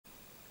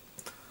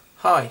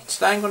Hi,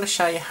 today I'm going to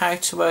show you how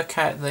to work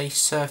out the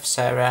surface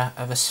area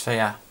of a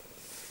sphere.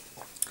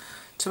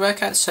 To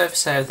work out the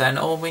surface area then,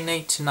 all we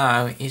need to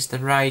know is the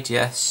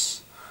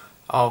radius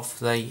of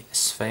the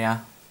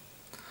sphere.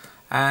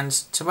 And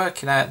to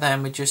work it out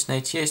then, we just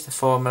need to use the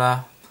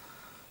formula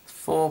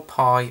 4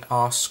 pi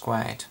r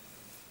squared.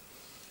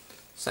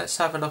 So let's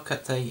have a look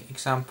at the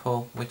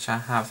example which I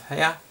have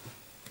here.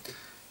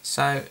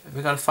 So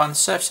we've got to find the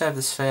surface area of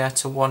the sphere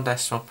to one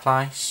decimal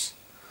place.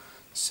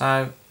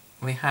 So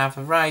we have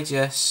a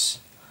radius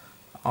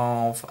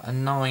of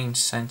 9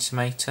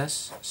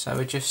 centimetres, so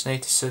we just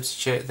need to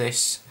substitute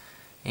this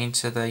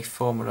into the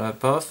formula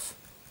above.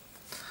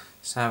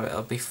 So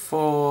it'll be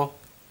 4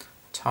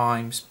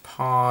 times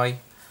pi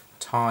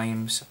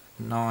times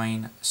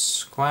 9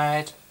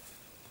 squared.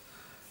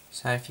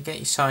 So if you get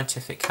your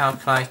scientific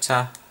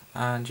calculator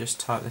and just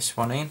type this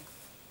one in,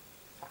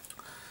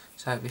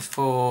 so it'll be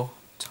 4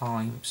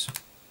 times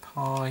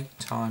pi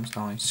times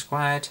 9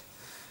 squared.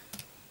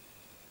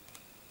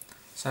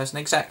 So as an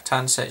exact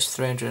answer it's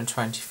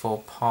 324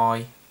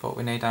 pi, but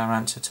we need our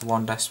answer to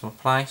one decimal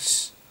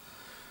place.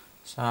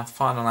 So our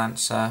final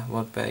answer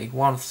would be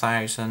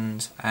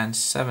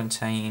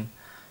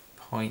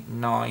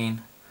 1017.9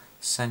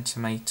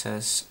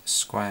 centimetres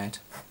squared.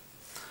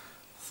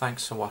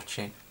 Thanks for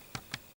watching.